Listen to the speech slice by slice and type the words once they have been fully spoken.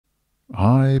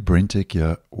Hi, BrenTech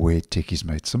here, where tech is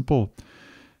made simple.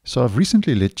 So I've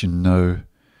recently let you know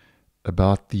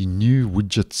about the new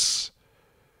widgets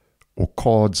or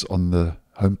cards on the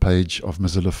homepage of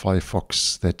Mozilla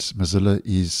Firefox that Mozilla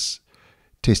is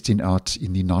testing out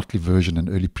in the nightly version and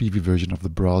early preview version of the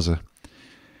browser.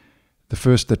 The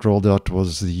first that rolled out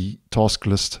was the task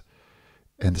list,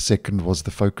 and the second was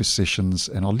the focus sessions.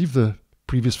 And I'll leave the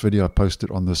previous video I posted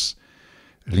on this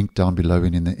link down below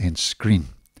and in the end screen.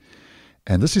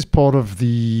 And this is part of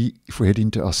the, if we head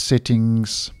into our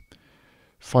settings,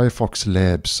 Firefox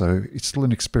Labs. So it's still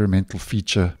an experimental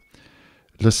feature,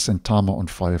 lists and timer on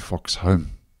Firefox Home.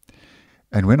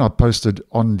 And when I posted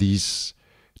on these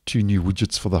two new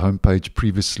widgets for the homepage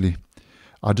previously,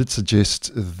 I did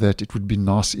suggest that it would be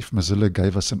nice if Mozilla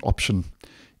gave us an option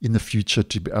in the future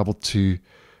to be able to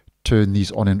turn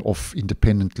these on and off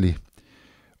independently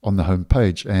on the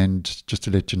homepage. And just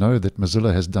to let you know that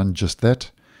Mozilla has done just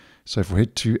that. So if we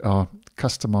head to our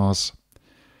Customize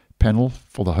panel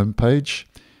for the home page,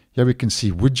 here we can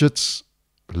see widgets,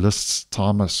 lists,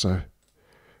 timer. So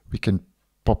we can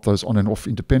pop those on and off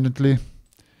independently.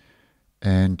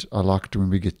 And I like it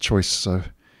when we get choice. So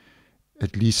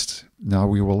at least now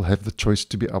we will have the choice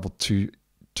to be able to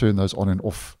turn those on and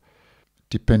off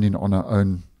depending on our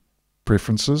own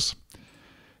preferences.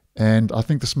 And I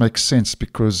think this makes sense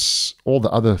because all the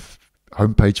other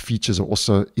homepage features are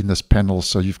also in this panel.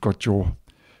 So you've got your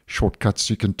shortcuts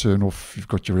you can turn off. You've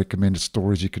got your recommended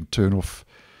stories you can turn off.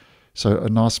 So a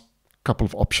nice couple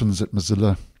of options that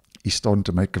Mozilla is starting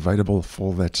to make available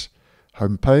for that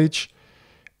homepage.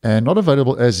 And not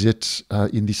available as yet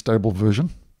in the stable version.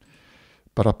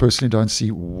 But I personally don't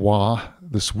see why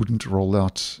this wouldn't roll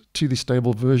out to the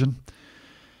stable version.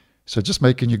 So just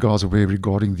making you guys aware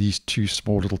regarding these two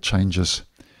small little changes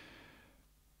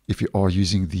if you are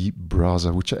using the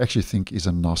browser, which I actually think is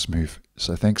a nice move.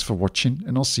 So thanks for watching,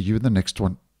 and I'll see you in the next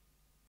one.